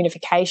there was a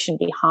unification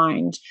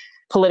behind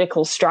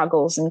political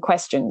struggles and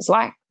questions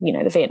like,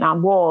 the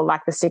Vietnam War,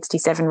 like the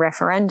 67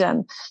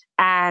 referendum.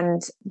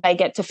 And they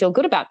get to feel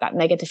good about that,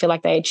 and they get to feel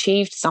like they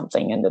achieved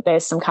something, and that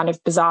there's some kind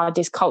of bizarre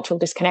cultural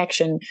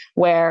disconnection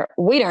where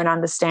we don't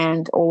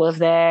understand all of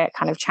their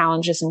kind of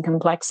challenges and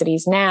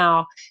complexities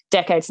now,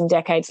 decades and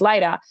decades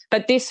later.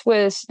 But these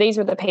were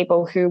the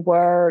people who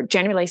were,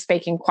 generally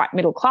speaking, quite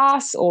middle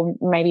class or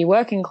maybe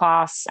working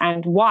class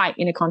and white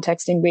in a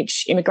context in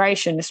which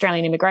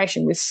Australian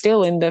immigration, was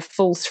still in the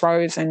full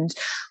throes and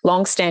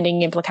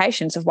long-standing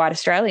implications of white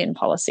Australian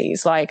policies.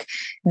 Like,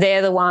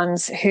 they're the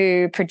ones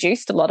who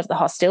produced a lot of the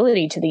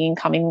hostility to the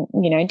incoming,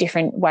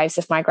 different waves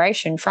of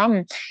migration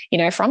from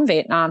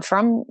Vietnam,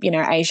 from,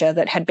 Asia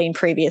that had been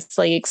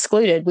previously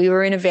excluded. We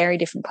were in a very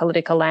different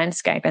political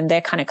landscape, and their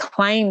kind of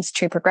claims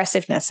to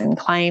progressiveness and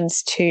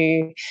claims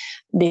to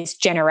this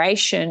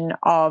generation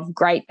of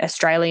great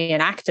Australian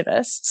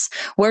activists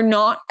were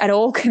not at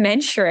all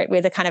commensurate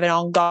with a kind of an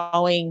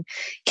ongoing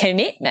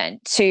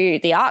commitment to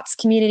the arts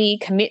community,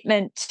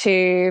 commitment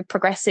to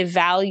progressive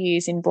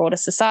values in broader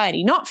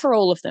society. Not for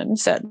all of them,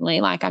 certainly,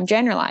 like I'm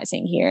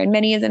generalizing here, and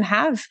many of them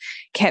have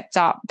kept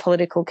up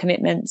political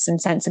commitments and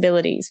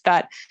sensibilities,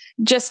 but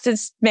just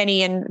as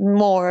many and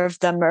more of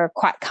them are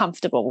quite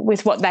comfortable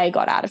with what they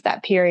got out of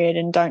that period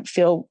and don't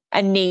feel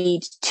a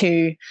need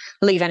to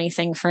leave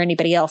anything for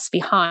anybody else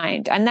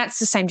behind. And that's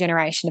the same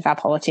generation of our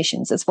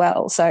politicians as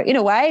well. So in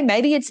a way,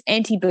 maybe it's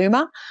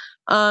anti-boomer,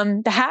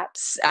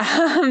 perhaps.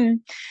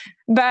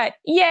 But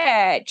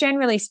yeah,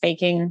 generally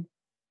speaking,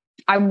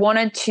 I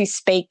wanted to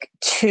speak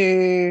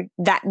to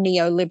that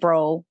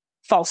neoliberal,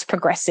 false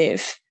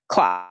progressive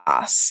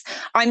class.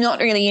 I'm not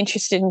really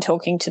interested in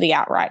talking to the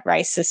outright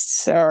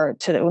racists, or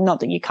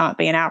not that you can't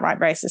be an outright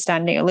racist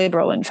and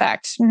neoliberal, in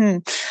fact.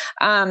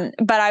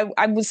 But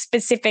I was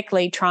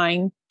specifically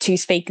trying to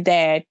speak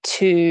there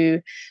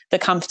to the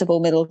comfortable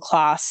middle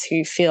class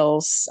who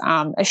feels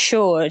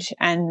assured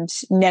and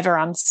never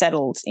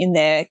unsettled in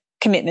their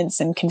commitments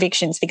and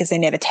convictions because they're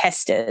never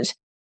tested.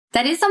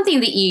 That is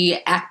something that you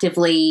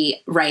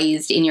actively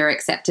raised in your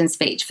acceptance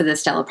speech for the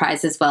Stella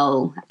Prize as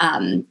well.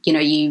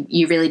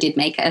 You really did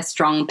make a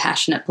strong,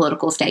 passionate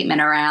political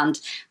statement around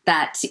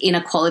that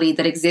inequality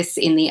that exists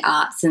in the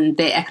arts and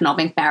the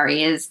economic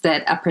barriers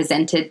that are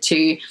presented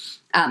to,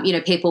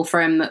 people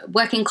from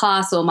working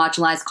class or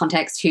marginalised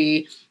contexts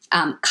who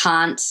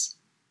can't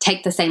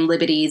take the same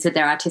liberties with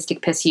their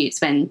artistic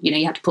pursuits when,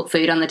 you have to put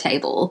food on the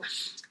table.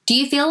 Do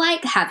you feel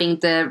like having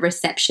the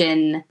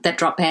reception that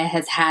Drop Bear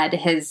has had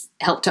has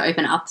helped to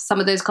open up some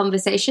of those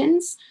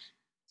conversations?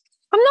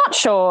 I'm not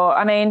sure.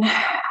 I mean,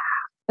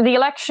 the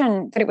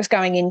election that it was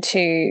going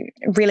into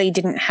really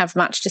didn't have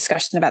much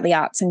discussion about the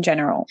arts in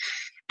general.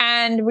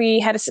 And we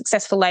had a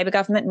successful Labor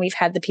government, and we've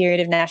had the period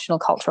of national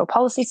cultural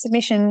policy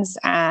submissions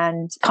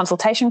and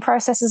consultation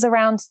processes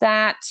around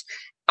that.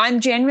 I'm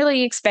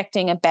generally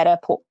expecting a better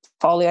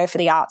portfolio for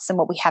the arts than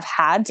what we have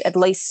had, at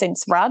least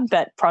since Rudd,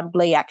 but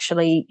probably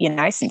actually,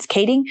 since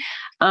Keating.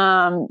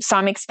 So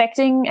I'm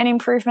expecting an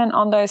improvement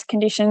on those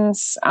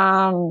conditions,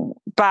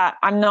 but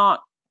I'm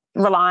not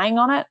relying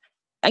on it.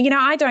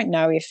 I don't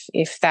know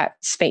if that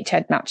speech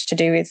had much to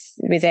do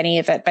with any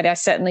of it, but I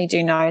certainly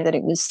do know that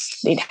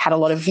it had a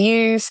lot of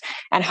views,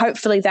 and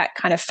hopefully that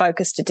kind of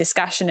focused a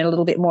discussion a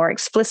little bit more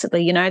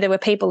explicitly. There were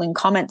people in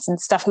comments and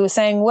stuff who were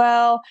saying,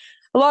 well,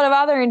 a lot of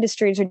other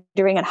industries are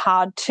doing it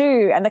hard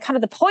too. And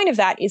the point of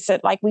that is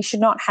that, like, we should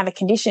not have a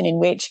condition in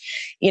which,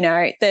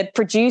 the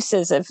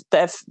producers of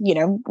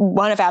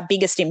one of our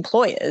biggest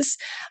employers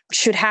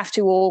should have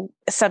to all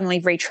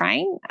suddenly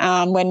retrain,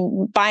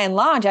 when by and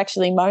large,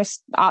 actually,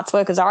 most arts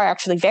workers are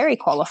actually very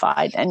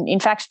qualified, and in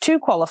fact too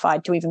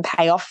qualified to even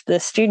pay off the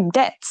student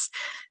debts.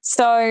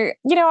 So,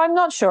 I'm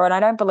not sure, and I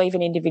don't believe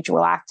in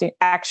individual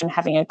action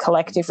having a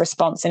collective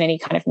response in any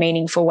kind of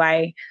meaningful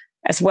way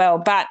as well.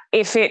 But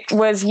if it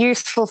was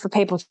useful for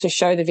people to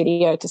show the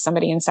video to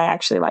somebody and say,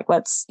 actually, like,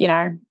 let's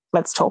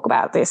talk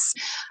about this,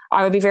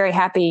 I would be very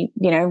happy,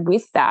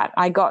 with that.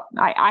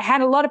 I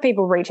had a lot of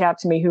people reach out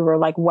to me who were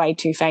like way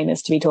too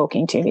famous to be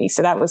talking to me.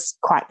 So that was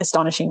quite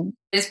astonishing.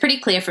 It's pretty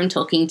clear from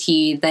talking to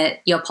you that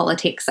your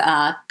politics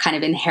are kind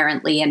of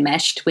inherently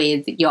enmeshed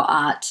with your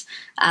art,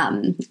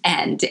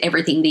 and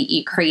everything that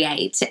you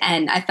create.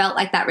 And I felt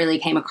like that really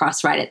came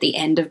across right at the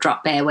end of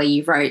Drop Bear, where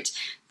you wrote,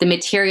 "The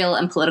material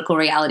and political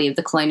reality of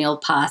the colonial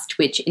past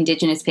which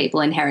Indigenous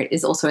people inherit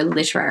is also a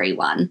literary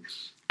one.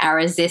 Our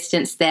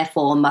resistance,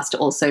 therefore, must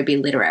also be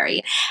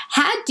literary."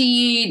 How do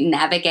you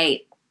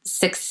navigate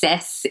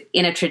success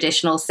in a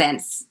traditional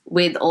sense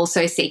with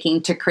also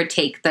seeking to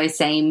critique those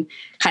same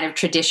kind of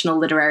traditional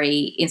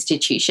literary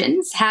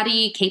institutions? How do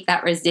you keep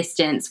that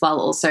resistance while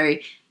also,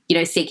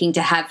 seeking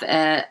to have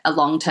a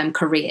long-term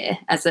career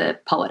as a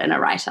poet and a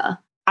writer?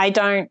 I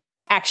don't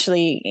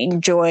actually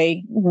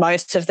enjoy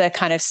most of the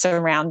kind of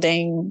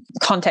surrounding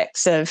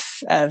context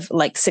of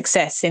like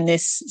success in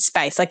this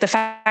space. Like the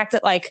fact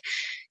that like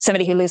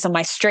somebody who lives on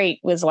my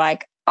street was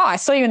like, "Oh, I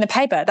saw you in the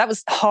paper." That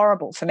was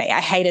horrible for me. I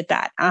hated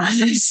that.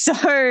 So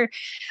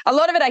a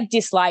lot of it I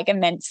dislike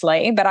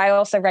immensely, but I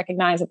also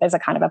recognize that there's a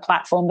kind of a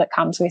platform that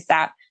comes with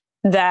that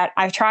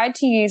I've tried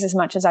to use as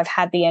much as I've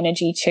had the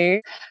energy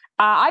to.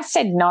 I've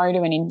said no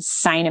to an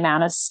insane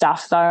amount of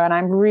stuff though, and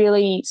I'm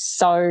really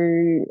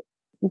so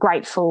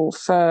grateful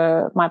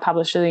for my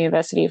publisher, the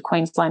University of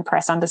Queensland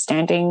Press,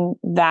 understanding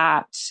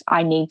that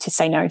I need to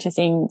say no to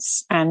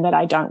things and that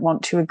I don't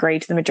want to agree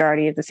to the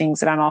majority of the things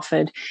that I'm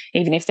offered,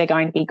 even if they're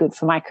going to be good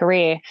for my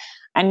career.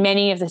 And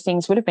many of the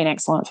things would have been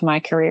excellent for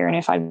my career. And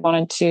if I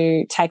wanted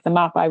to take them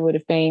up, I would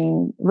have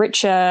been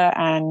richer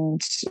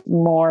and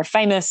more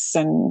famous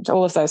and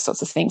all of those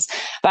sorts of things.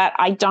 But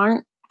I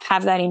don't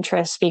have that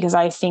interest because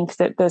I think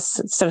that this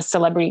sort of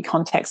celebrity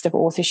context of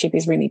authorship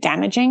is really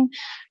damaging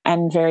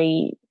and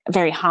very,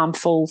 very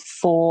harmful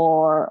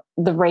for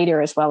the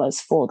reader as well as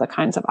for the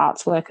kinds of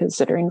arts workers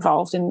that are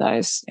involved in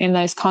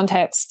those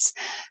contexts.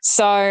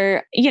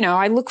 So,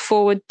 I look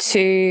forward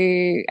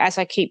to, as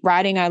I keep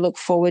writing, I look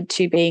forward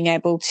to being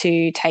able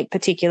to take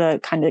particular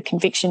kind of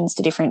convictions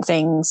to different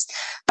things.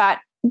 But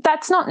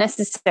that's not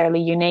necessarily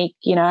unique,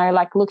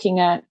 like looking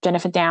at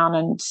Jennifer Down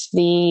and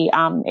the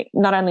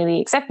not only the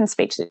acceptance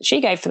speech that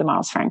she gave for the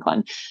Miles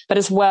Franklin, but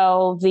as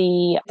well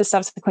the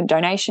subsequent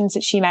donations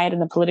that she made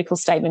and the political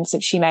statements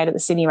that she made at the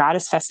Sydney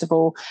Writers'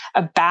 Festival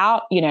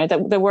about,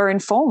 that were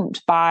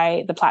informed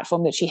by the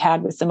platform that she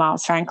had with the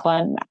Miles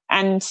Franklin.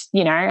 And,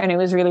 and it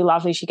was really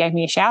lovely. She gave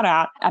me a shout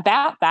out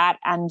about that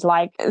and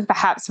like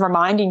perhaps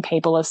reminding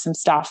people of some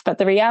stuff. But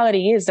the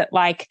reality is that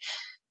like,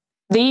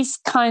 these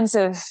kinds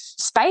of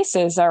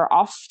spaces are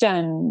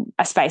often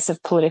a space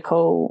of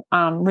political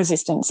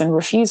resistance and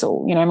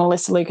refusal.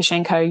 Melissa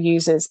Lukashenko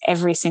uses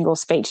every single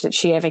speech that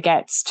she ever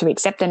gets to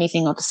accept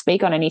anything or to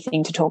speak on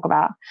anything, to talk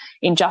about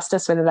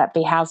injustice, whether that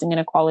be housing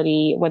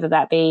inequality, whether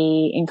that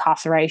be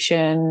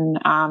incarceration,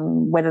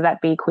 whether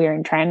that be queer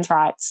and trans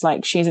rights.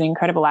 Like, she's an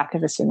incredible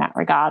activist in that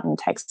regard and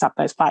takes up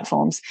those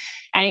platforms.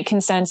 And it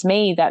concerns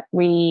me that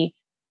we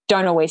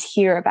don't always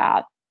hear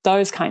about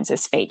those kinds of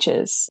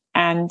speeches.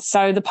 And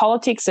so the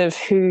politics of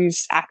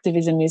whose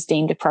activism is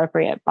deemed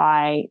appropriate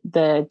by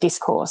the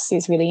discourse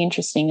is really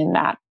interesting in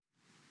that.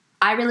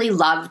 I really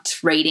loved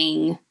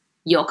reading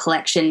your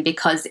collection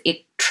because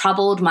it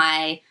troubled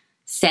my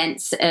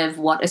sense of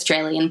what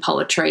Australian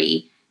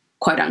poetry,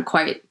 quote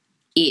unquote,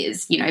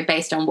 is,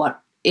 based on what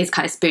is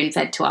kind of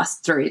spoon-fed to us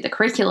through the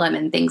curriculum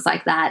and things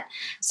like that.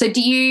 So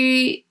do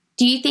you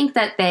think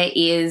that there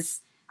is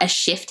a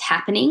shift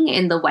happening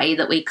in the way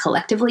that we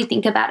collectively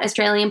think about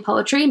Australian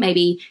poetry,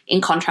 maybe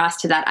in contrast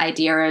to that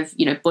idea of,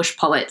 bush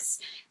poets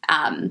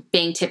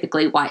being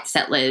typically white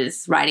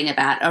settlers writing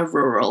about a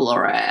rural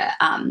or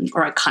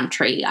a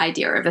country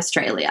idea of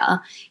Australia?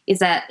 Is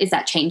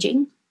that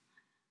changing?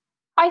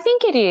 I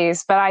think it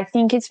is, but I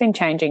think it's been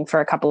changing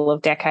for a couple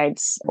of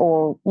decades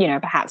or,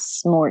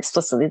 perhaps more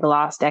explicitly the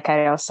last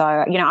decade or so.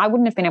 I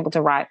wouldn't have been able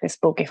to write this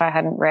book if I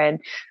hadn't read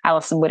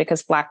Alison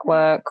Whittaker's Black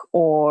Work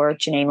or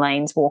Janine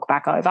Lane's Walk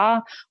Back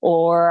Over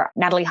or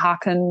Natalie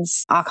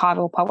Harkin's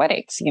Archival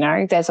Poetics.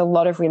 There's a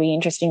lot of really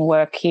interesting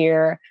work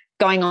here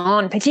going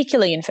on,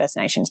 particularly in First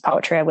Nations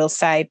poetry, I will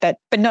say, but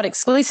not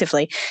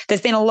exclusively. There's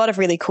been a lot of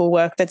really cool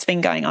work that's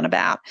been going on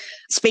about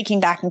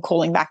speaking back and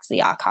calling back to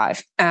the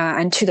archive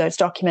and to those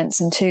documents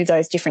and to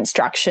those different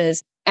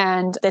structures.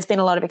 And there's been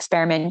a lot of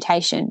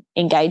experimentation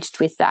engaged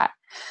with that.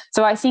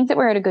 So I think that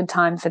we're at a good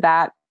time for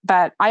that.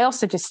 But I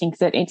also just think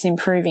that it's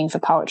improving for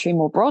poetry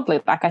more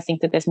broadly. Like, I think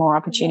that there's more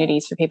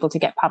opportunities for people to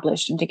get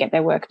published and to get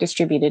their work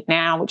distributed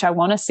now, which I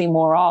want to see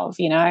more of,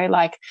 you know,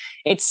 like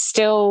it's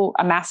still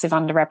a massive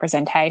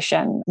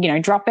underrepresentation. You know,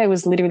 Drop Bear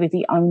was literally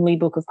the only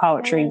book of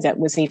poetry that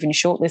was even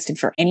shortlisted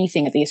for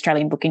anything at the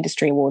Australian Book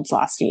Industry Awards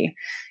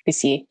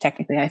this year,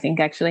 technically, I think,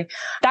 actually.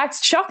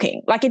 That's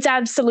shocking. Like, it's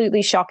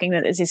absolutely shocking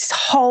that there's this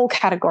whole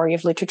category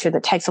of literature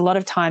that takes a lot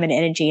of time and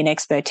energy and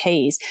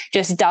expertise,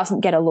 just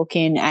doesn't get a look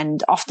in,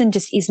 and often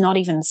just is not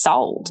even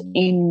sold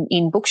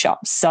in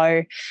bookshops.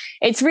 So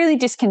it's really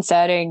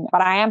disconcerting,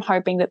 but I am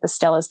hoping that the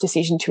Stella's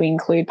decision to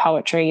include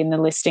poetry in the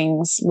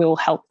listings will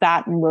help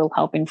that and will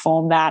help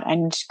inform that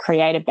and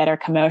create a better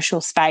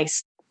commercial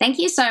space. Thank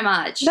you so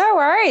much. No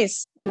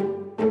worries.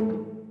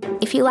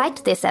 If you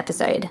liked this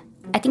episode,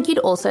 I think you'd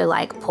also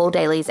like Paul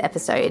Daly's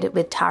episode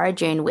with Tara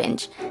June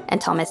Winch and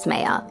Thomas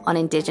Mayer on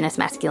Indigenous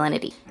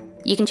masculinity.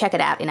 You can check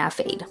it out in our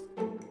feed.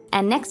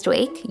 And next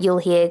week, you'll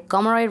hear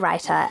Gomeroi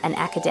writer and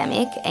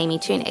academic Amy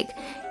Tunig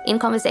in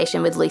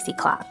conversation with Lucy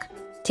Clark.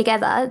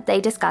 Together,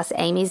 they discuss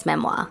Amy's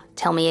memoir,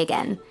 Tell Me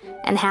Again,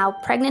 and how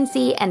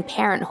pregnancy and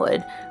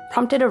parenthood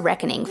prompted a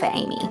reckoning for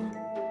Amy.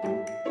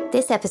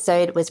 This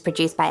episode was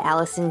produced by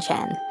Alison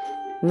Chen,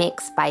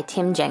 mixed by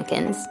Tim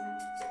Jenkins,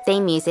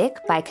 theme music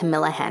by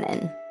Camilla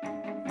Hannon.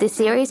 The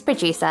series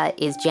producer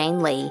is Jane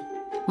Lee.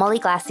 Molly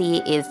Glassy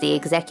is the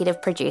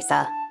executive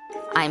producer.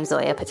 I'm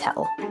Zoya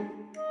Patel.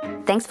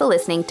 Thanks for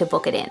listening to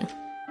Book It In.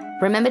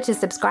 Remember to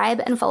subscribe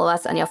and follow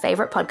us on your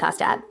favourite podcast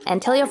app and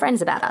tell your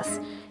friends about us.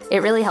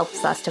 It really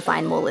helps us to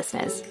find more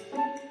listeners.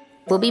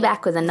 We'll be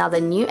back with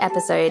another new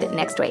episode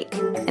next week.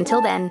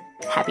 Until then,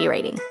 happy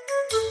reading.